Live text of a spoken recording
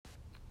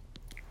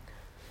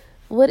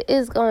What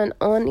is going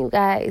on, you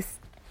guys?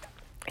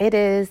 It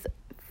is,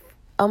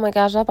 oh my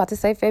gosh, I'm about to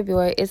say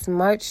February. It's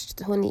March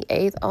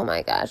 28th. Oh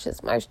my gosh,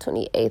 it's March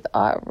 28th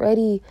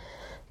already.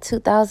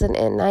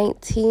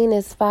 2019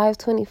 is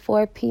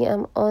 5:24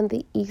 p.m. on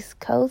the East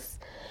Coast.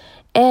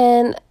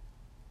 And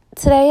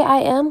today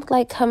I am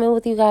coming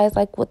with you guys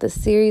with a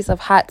series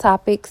of hot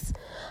topics.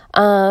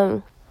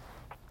 And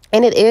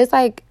it is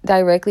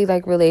directly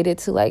related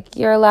to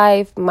your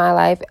life, my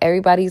life,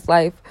 everybody's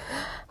life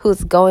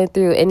who's going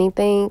through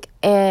anything.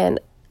 And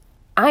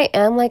I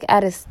am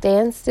at a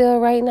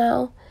standstill right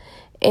now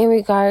in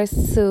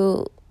regards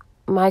to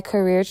my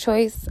career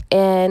choice.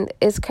 And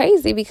it's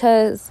crazy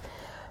because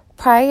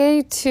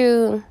prior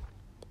to,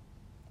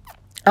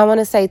 I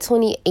want to say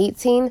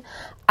 2018,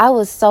 I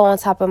was so on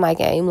top of my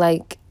game.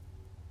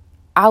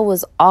 I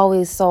was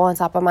always so on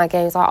top of my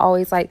games. I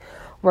always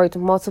worked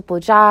multiple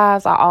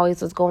jobs. I always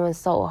was going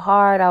so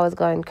hard. I was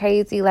going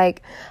crazy. I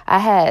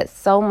had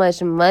so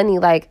much money.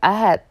 I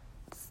had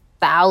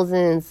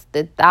thousands.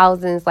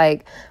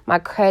 My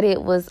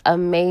credit was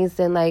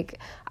amazing. It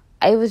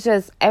was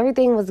just,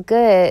 everything was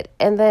good.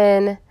 And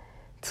then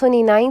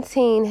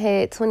 2019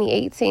 hit,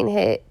 2018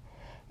 hit.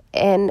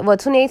 And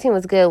 2018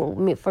 was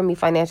good for me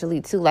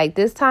financially too.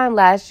 This time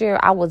last year,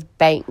 I was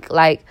bank.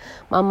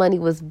 My money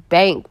was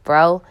bank,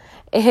 bro.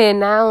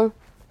 And now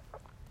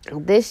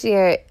this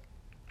year,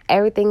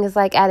 everything is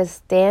at a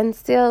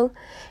standstill.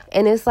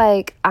 And it's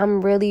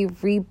I'm really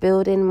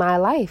rebuilding my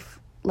life.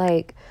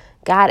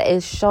 God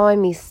is showing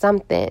me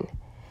something.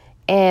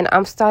 And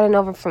I'm starting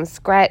over from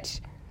scratch.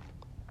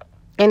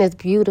 And it's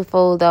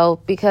beautiful though,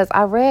 because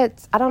I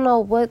read, I don't know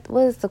what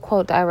is the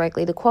quote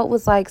directly. The quote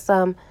was in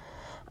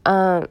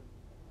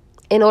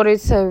order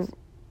to,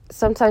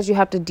 sometimes you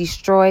have to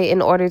destroy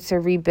in order to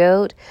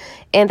rebuild.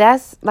 And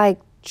that's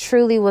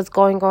truly what's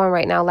going on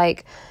right now.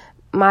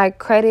 My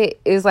credit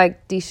is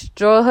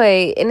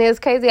destroyed. And it's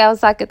crazy. I was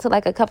talking to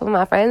a couple of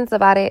my friends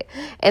about it,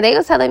 and they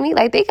was telling me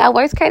they got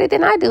worse credit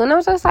than I do. And I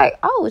was just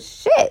oh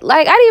shit.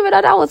 I didn't even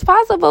know that was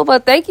possible.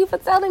 But thank you for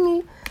telling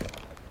me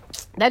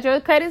that your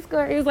credit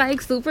score is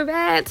super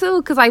bad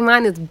too. Cause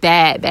mine is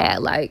bad.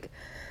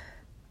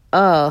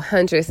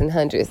 Hundreds and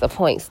hundreds of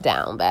points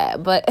down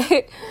bad. But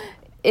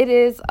it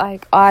is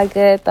all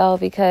good though,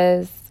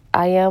 because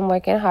I am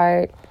working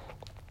hard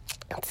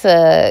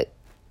to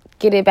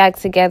get it back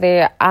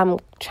together. I'm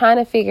trying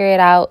to figure it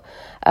out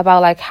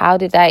about how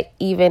did that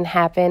even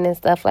happen and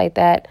stuff like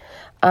that.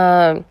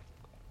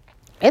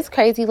 It's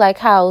crazy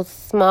how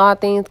small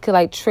things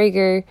could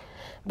trigger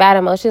bad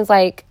emotions.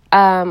 I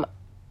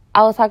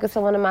was talking to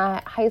one of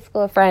my high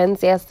school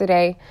friends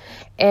yesterday,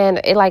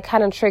 and it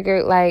kind of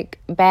triggered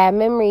bad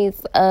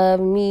memories of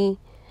me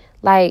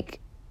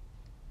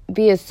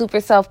being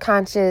super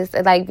self-conscious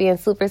and being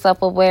super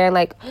self-aware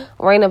and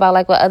worrying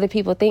about what other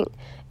people think.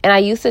 And I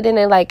used to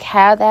didn't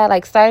have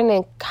that, starting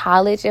in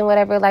college and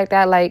whatever that,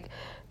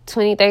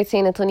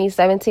 2013 and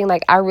 2017,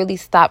 I really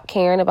stopped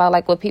caring about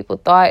what people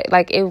thought.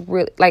 It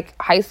really,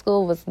 high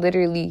school was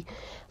literally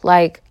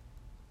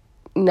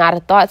not a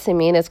thought to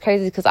me. And it's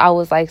crazy because I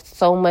was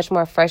so much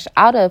more fresh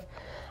out of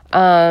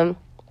high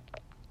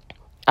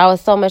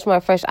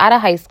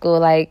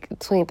school,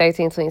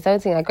 2013,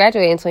 2017. I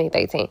graduated in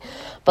 2013.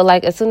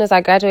 But as soon as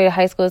I graduated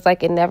high school, it's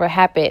it never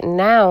happened.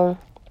 Now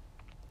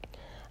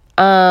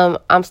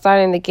I'm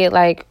starting to get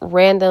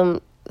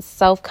random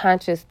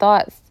self-conscious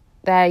thoughts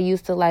that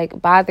used to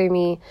bother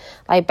me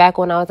back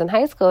when I was in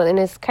high school. And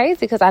it's crazy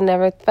because I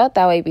never felt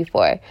that way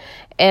before.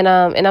 And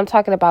I'm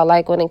talking about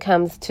when it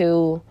comes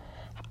to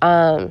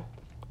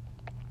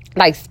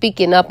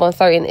speaking up on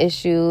certain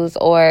issues,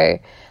 or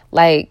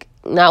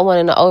not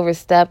wanting to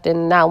overstep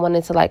and not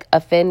wanting to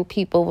offend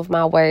people with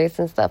my words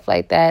and stuff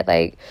like that.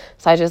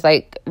 So I just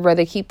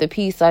rather keep the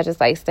peace. So I just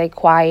stay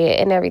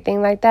quiet and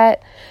everything like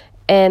that.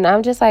 And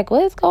I'm just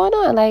what is going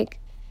on?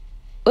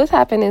 What's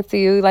happening to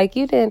you? You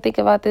didn't think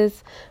about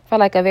this for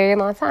a very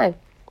long time.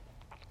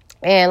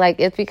 And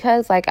it's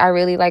because I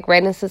really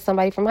ran into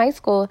somebody from high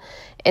school,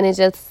 and it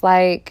just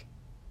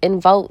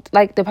invoked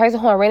the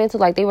person who I ran into,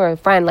 they were a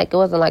friend. It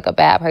wasn't a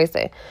bad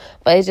person,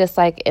 but it just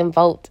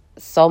invoked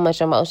so much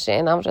emotion.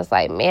 And I'm just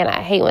man,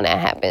 I hate when that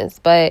happens.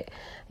 But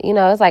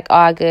it's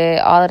all good.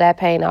 All of that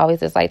pain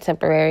always is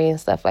temporary and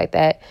stuff like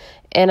that.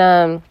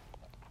 And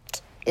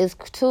it's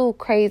too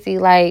crazy.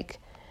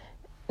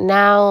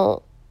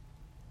 Now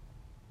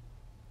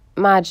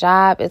my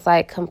job is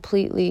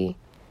completely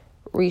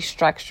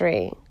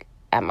restructuring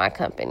at my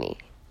company,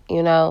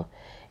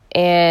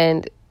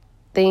 and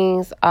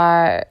things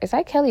are, is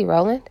that Kelly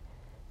Rowland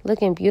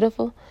looking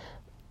beautiful?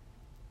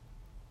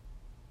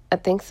 I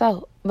think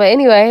so. But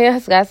anyway, I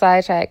got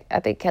sidetracked.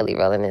 I think Kelly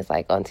Rowland is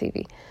on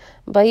TV.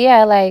 But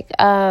yeah,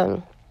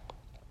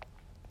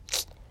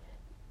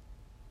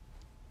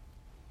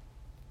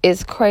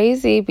 it's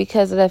crazy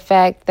because of the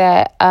fact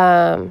that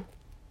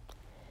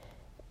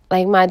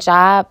my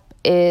job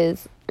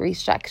is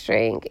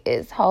restructuring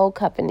its whole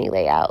company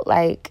layout.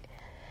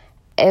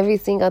 Every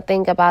single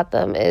thing about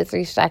them is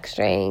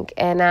restructuring.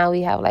 And now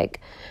we have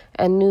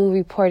a new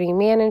reporting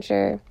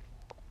manager.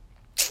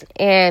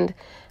 And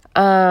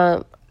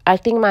I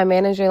think my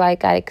manager like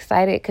got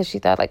excited because she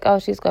thought like, oh,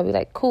 she's gonna be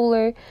like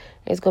cooler,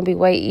 it's gonna be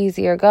way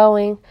easier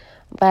going.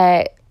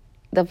 But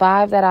the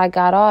vibe that I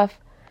got off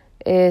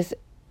is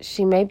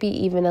she may be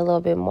even a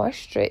little bit more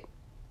strict.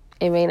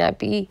 It may not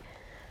be,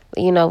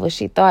 what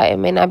she thought. It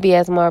may not be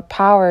as more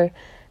power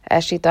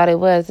as she thought it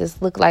was.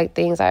 It look like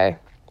things are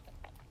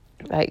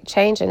like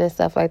changing and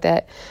stuff like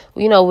that,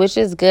 which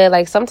is good.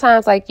 Like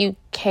sometimes like you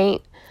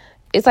can't,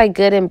 it's like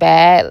good and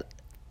bad,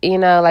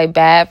 like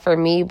bad for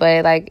me,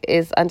 but like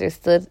it's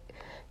understood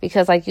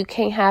because like you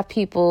can't have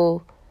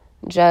people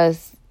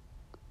just,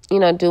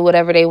 do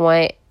whatever they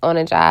want on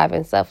a job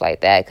and stuff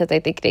like that because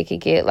they think they could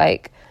get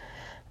like,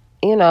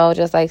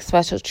 just like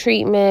special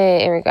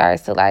treatment in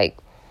regards to like,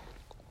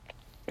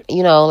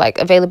 like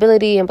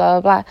availability and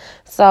blah, blah, blah.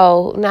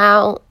 So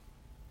now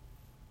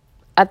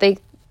I think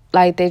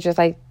like they just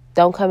like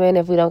don't come in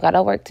if we don't got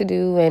no work to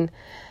do. And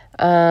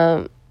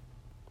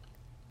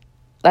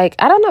like,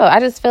 I don't know. I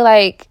just feel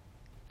like,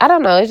 I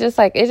don't know. It's just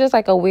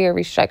like a weird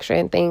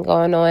restructuring thing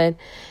going on.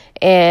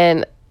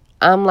 And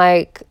I'm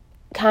like,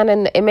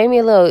 it made me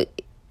a little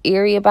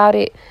eerie about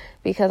it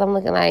because I'm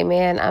looking like,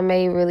 man, I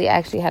may really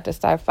actually have to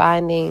start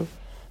finding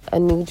a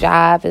new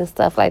job and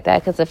stuff like that.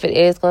 Because if it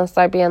is going to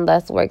start being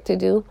less work to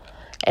do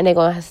and they're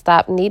going to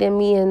stop needing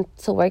me and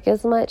to work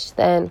as much,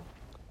 then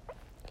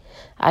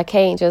I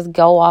can't just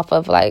go off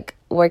of like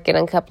working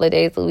a couple of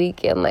days a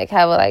week and like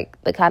have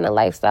like the kind of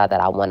lifestyle that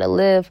I want to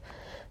live.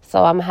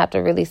 So I'm going to have to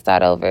really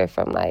start over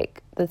from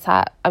like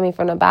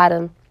from the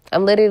bottom.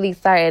 I'm literally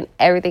starting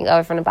everything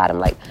over from the bottom.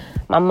 Like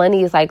my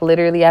money is like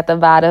literally at the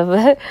bottom.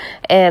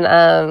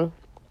 And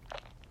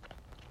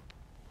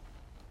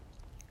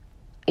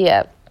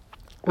yeah,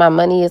 my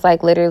money is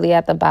like literally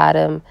at the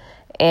bottom.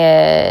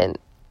 And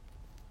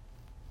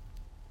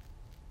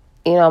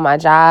my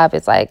job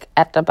is like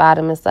at the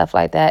bottom and stuff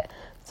like that.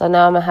 So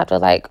now I'm going to have to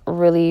like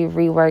really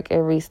rework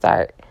and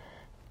restart.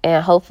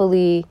 And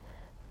hopefully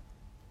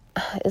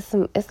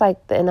it's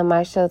like the end of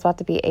my show is about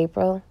to be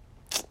April.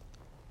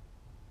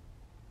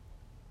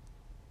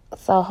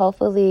 So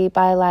hopefully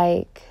by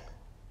like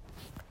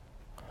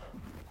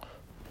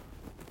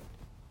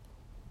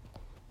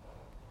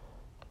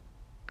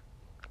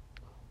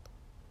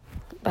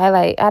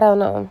I don't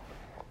know.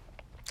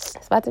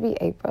 It's about to be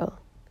April.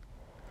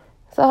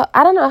 So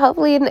I don't know.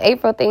 Hopefully in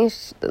April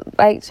things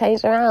like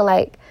change around.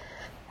 Like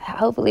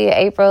hopefully in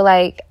April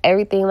like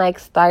everything like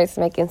starts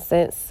making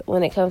sense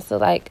when it comes to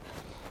like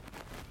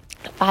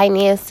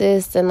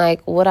finances and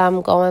like what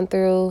I'm going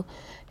through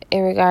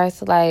in regards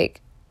to like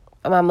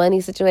my money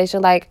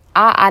situation. Like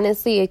I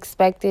honestly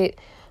expected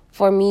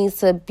for me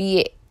to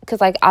be, because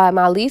like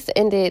my lease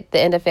ended the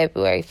end of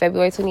February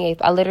 28th.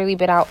 I literally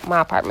been out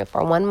my apartment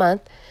for 1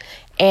 month,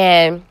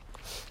 and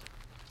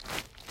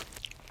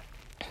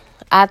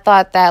I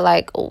thought that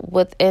like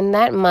within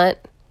that month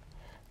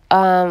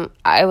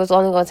it was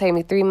only going to take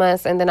me 3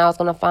 months, and then I was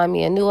going to find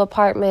me a new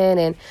apartment,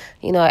 and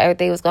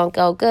everything was going to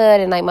go good,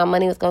 and like my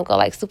money was going to go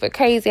like super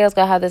crazy. I was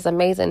going to have this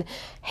amazing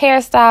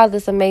hairstyle,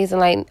 this amazing,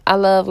 like I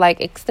love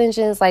like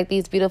extensions, like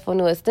these beautiful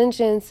new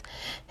extensions.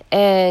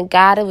 And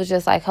God, it was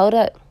just like, hold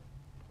up.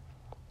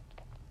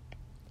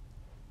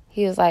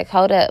 He was like,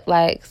 hold up,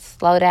 like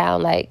slow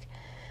down, like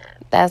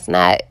that's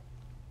not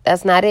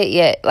it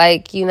yet.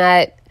 Like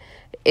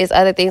it's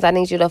other things I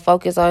need you to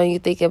focus on. You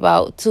think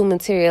about too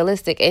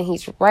materialistic. And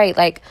he's right.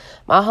 Like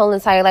my whole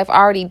entire life I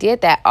already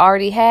did that. I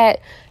already had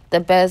the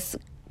best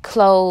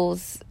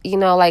clothes,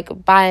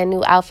 like buying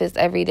new outfits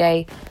every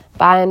day,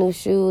 buying new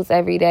shoes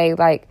every day.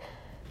 Like,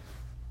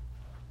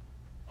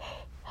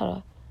 hold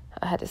on,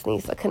 I had to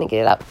sneeze, so I couldn't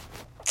get it up.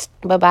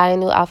 But buying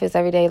new outfits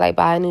every day, like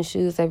buying new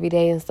shoes every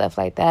day and stuff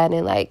like that.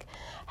 And like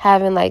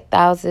having like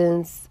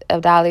thousands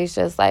of dollars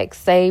just like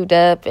saved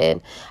up.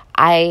 And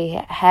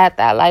I had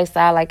that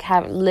lifestyle, like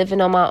living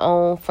on my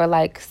own for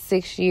like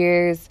 6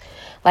 years.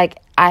 Like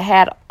I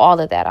had all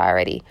of that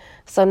already.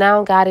 So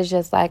now God is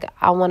just like,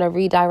 I want to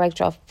redirect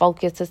your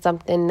focus to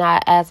something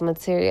not as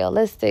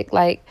materialistic.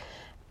 Like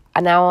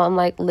now I'm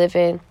like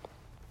living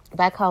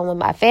back home with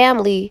my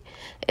family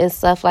and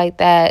stuff like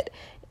that.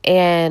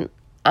 And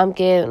I'm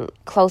getting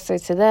closer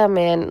to them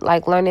and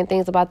like learning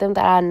things about them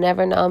that I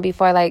never known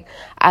before. Like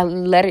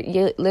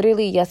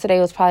literally yesterday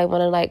was probably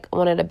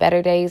one of the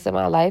better days of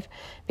my life,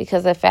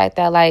 because of the fact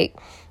that like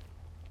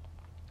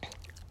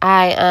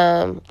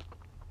I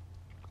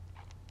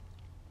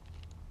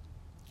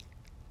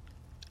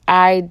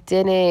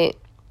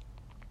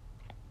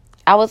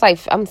was like,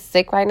 I'm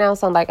sick right now,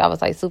 so like I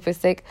was like super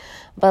sick,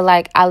 but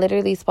like I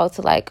literally spoke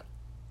to like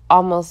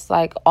almost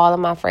like all of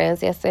my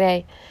friends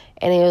yesterday.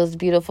 And it was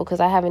beautiful because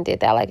I haven't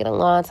did that like in a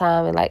long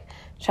time, and like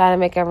trying to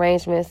make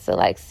arrangements to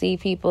like see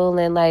people,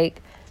 and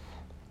like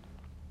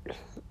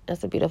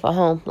that's a beautiful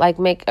home. Like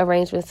make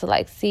arrangements to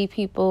like see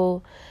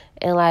people,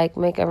 and like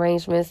make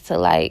arrangements to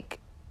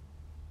like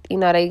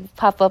they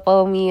pop up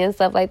on me and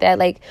stuff like that.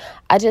 Like,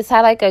 I just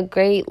had, like, a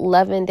great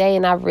loving day,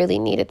 and I really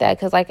needed that.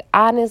 Because, like,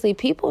 honestly,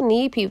 people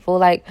need people.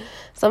 Like,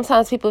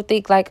 sometimes people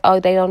think, like, oh,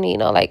 they don't need,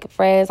 like,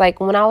 friends.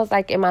 Like, when I was,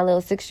 like, in my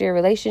little 6-year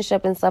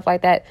relationship and stuff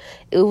like that,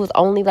 it was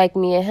only, like,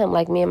 me and him.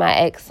 Like, me and my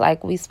ex,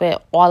 like, we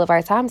spent all of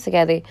our time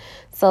together.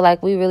 So,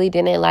 like, we really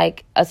didn't,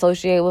 like,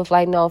 associate with,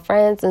 like, no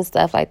friends and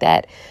stuff like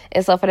that.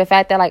 And so, for the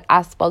fact that, like,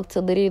 I spoke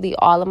to literally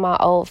all of my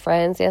old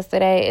friends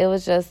yesterday, it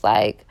was just,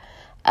 like,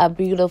 a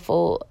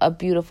beautiful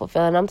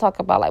feeling. I'm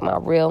talking about, like, my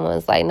real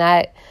ones, like,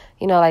 not,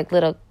 like,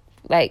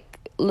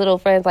 little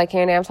friends, like,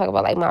 here and there. I'm talking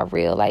about, like, my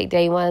real, like,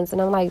 day ones.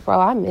 And I'm like, bro,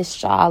 I miss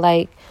y'all.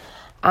 Like,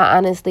 I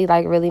honestly,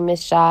 like, really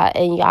miss y'all,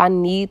 and y'all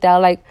need that,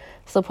 like,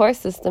 support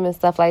system and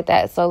stuff like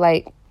that. So,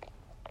 like,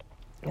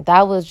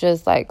 that was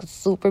just, like,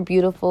 super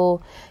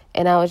beautiful,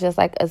 and that was just,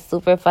 like, a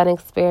super fun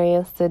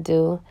experience to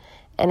do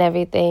and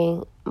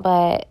everything.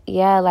 But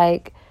yeah,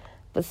 like,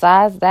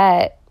 besides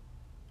that,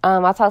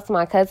 I talked to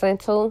my cousin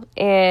too,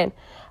 and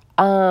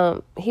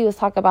he was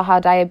talking about how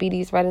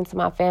diabetes run into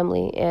my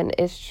family, and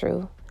it's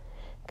true,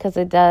 because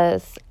it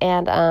does.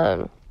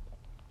 And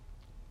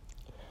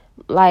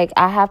like,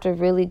 I have to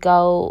really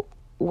go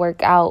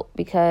work out,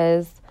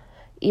 because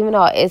even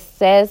though it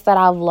says that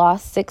I've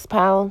lost 6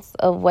 pounds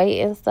of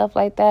weight and stuff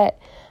like that,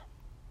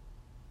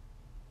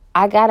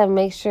 I gotta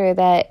make sure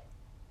that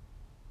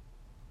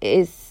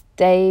it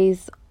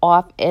stays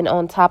off, and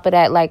on top of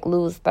that, like,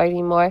 lose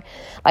 30 more.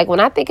 Like, when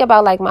I think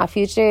about, like, my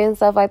future and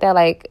stuff like that,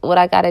 like, what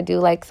I gotta do,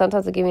 like,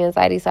 sometimes it gives me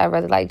anxiety, so I'd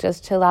rather, like,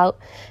 just chill out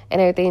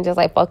and everything, just,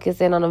 like, focus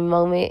in on the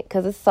moment,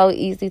 because it's so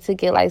easy to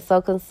get, like,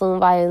 so consumed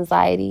by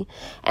anxiety.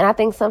 And I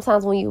think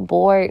sometimes when you're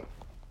bored,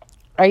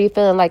 or you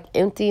feeling, like,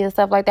 empty and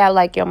stuff like that,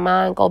 like, your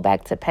mind go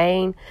back to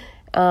pain,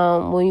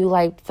 when you,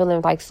 like,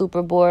 feeling, like,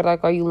 super bored,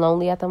 like, are you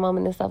lonely at the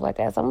moment and stuff like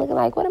that. So I'm looking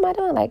like, what am I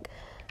doing? Like,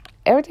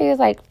 everything is,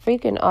 like,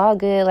 freaking all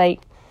good.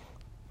 Like,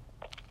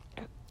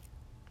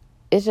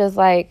 it's just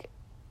like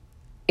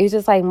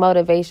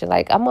motivation.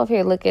 Like, I'm up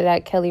here looking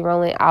at Kelly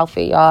Rowland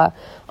outfit, y'all,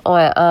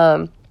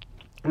 on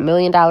 $1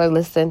 Million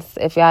Listings.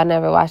 If y'all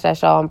never watched that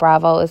show on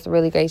Bravo, it's a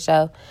really great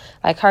show.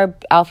 Like, her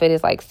outfit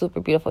is, like, super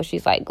beautiful.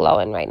 She's, like,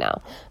 glowing right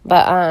now.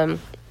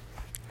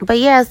 But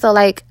yeah, so,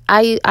 like,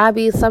 I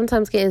be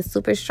sometimes getting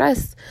super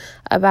stressed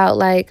about,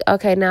 like,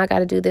 okay, now I got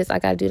to do this, I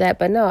got to do that.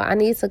 But no, I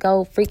need to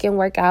go freaking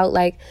work out.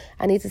 Like,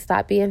 I need to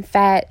stop being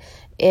fat.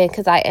 And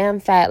because I am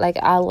fat, like,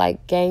 I,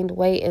 like, gained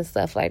weight and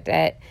stuff like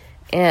that.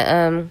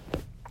 And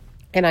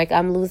like,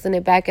 I'm losing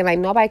it back. And, like,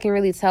 nobody can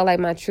really tell, like,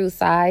 my true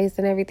size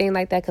and everything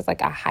like that, because,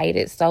 like, I hide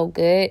it so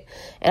good.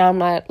 And I'm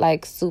not,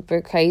 like,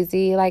 super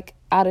crazy, like,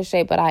 out of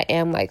shape, but I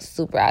am, like,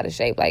 super out of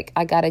shape. Like,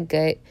 I got a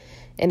gut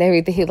and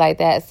everything like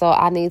that. So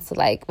I need to,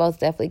 like,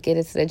 most definitely get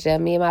into the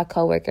gym. Me and my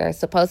coworker are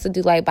supposed to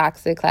do, like,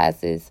 boxing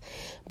classes.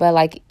 But,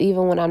 like,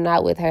 even when I'm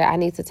not with her, I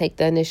need to take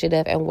the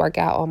initiative and work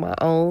out on my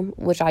own,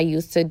 which I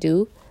used to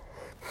do.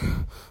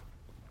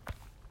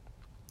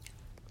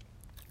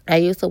 I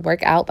used to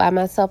work out by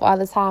myself all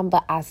the time,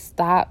 but I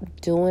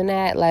stopped doing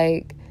that.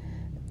 Like,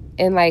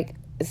 and, like,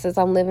 since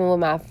I'm living with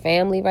my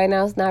family right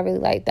now, it's not really,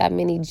 like, that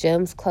many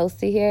gyms close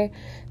to here.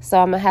 So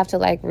I'm going to have to,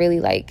 like, really,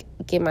 like,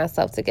 get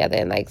myself together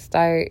and, like,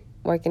 start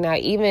working out.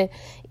 Even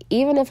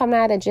if I'm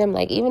not at a gym,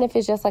 like, even if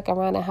it's just, like,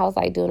 around the house,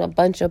 like, doing a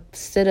bunch of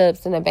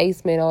sit-ups in the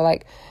basement, or,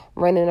 like,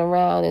 running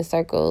around in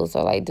circles,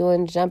 or, like,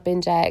 doing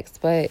jumping jacks.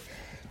 But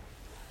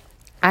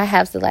I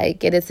have to, like,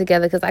 get it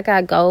together, because I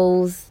got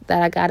goals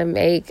that I got to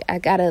make. I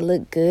got to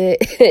look good.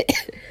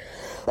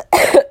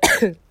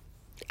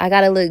 I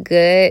got to look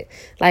good.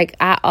 Like,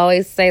 I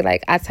always say,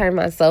 like, I turn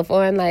myself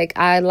on. Like,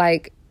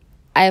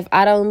 if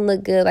I don't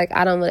look good, like,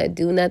 I don't want to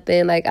do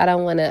nothing. Like, I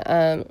don't want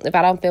to, if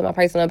I don't feel my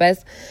personal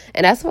best.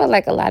 And that's what,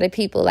 like, a lot of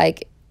people,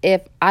 like,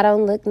 if I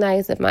don't look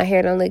nice, if my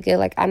hair don't look good,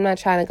 like, I'm not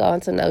trying to go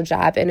into no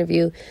job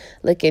interview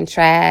looking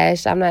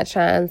trash. I'm not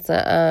trying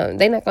to,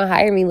 they're not going to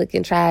hire me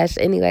looking trash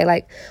anyway.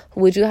 Like,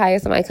 would you hire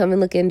somebody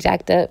coming looking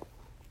jacked up?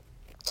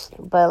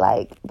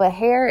 But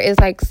hair is,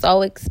 like,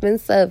 so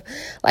expensive.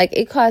 Like,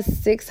 it costs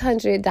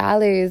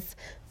 $600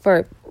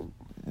 for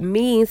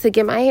me to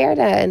get my hair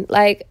done.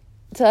 Like,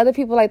 to other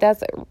people, like,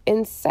 that's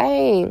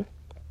insane.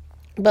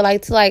 But,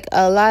 like, to, like,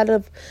 a lot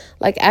of,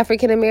 like,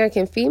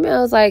 African-American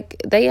females, like,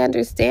 they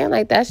understand,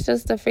 like, that's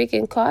just the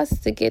freaking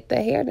cost to get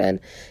the hair done.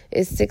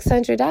 It's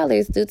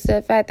 $600 due to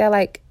the fact that,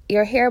 like,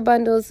 your hair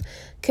bundles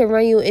can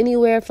run you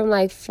anywhere from,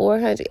 like,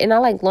 $400. And I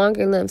like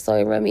longer limbs, so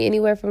it run me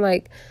anywhere from,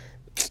 like,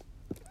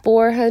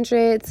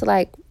 $400 to,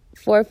 like,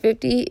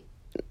 $450.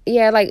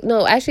 Yeah, like,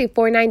 no, actually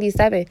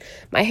 $497.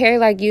 My hair,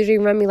 like, usually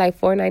run me like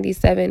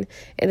 $497,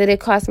 and then it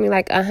cost me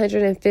like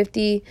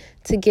 $150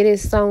 to get it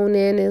sewn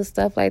in and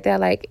stuff like that.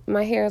 Like,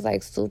 my hair is,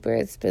 like, super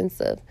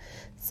expensive,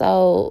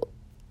 so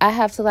I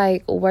have to,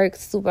 like, work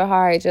super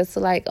hard just to,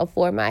 like,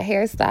 afford my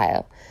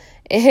hairstyle.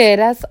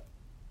 And that's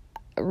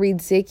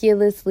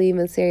ridiculously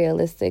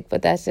materialistic,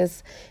 but that's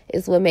just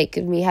is what makes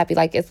me happy.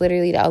 Like, it's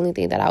literally the only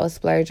thing that I would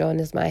splurge on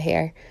is my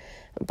hair.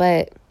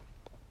 But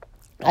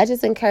I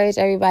just encourage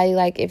everybody,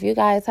 like, if you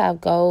guys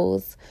have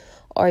goals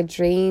or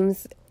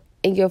dreams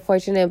and you're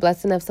fortunate and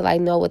blessed enough to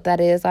like know what that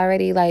is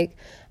already, like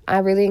I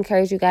really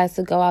encourage you guys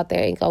to go out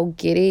there and go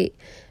get it,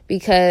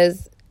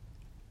 because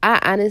I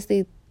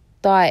honestly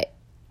thought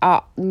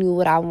I knew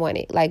what I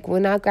wanted. Like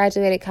when I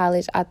graduated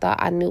college, I thought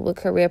I knew what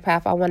career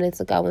path I wanted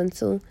to go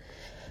into.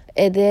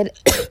 And then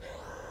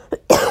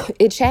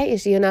it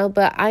changed,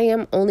 but I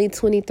am only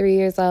 23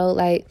 years old.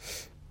 Like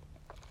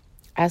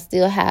I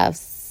still have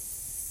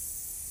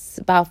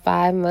about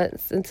 5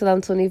 months until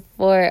I'm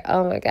 24.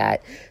 Oh my God.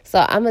 So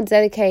I'm going to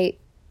dedicate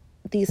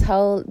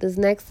this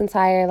next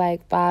entire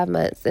like 5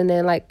 months, and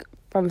then like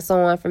from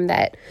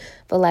that.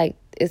 But like,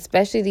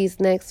 especially these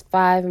next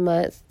 5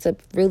 months to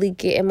really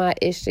getting my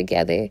ish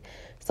together.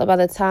 So by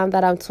the time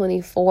that I'm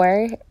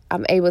 24,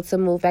 I'm able to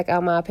move back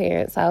out my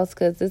parents' house,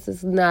 because this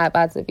is not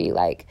about to be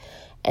like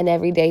an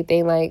everyday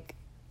thing. Like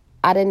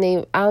I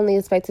only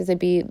expected to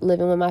be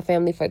living with my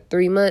family for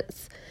 3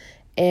 months,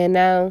 and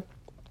now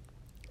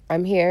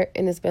I'm here,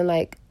 and it's been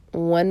like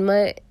 1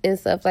 month and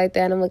stuff like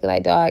that. And I'm looking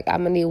like, dog,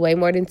 I'm gonna need way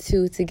more than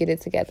 2 to get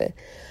it together.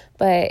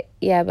 But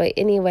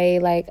anyway,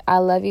 like I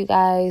love you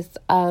guys.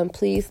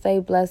 Please stay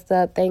blessed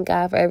up. Thank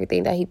God for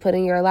everything that he put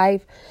in your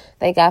life.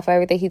 Thank God for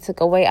everything he took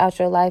away out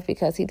your life,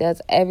 because he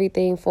does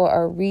everything for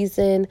a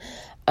reason.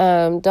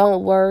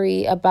 Don't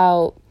worry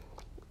about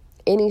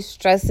any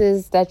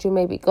stresses that you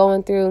may be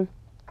going through,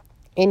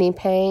 any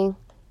pain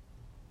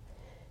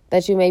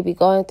that you may be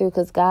going through,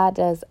 because God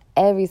does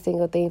every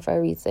single thing for a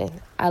reason.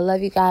 I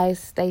love you guys.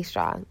 Stay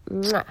strong.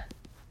 Mwah.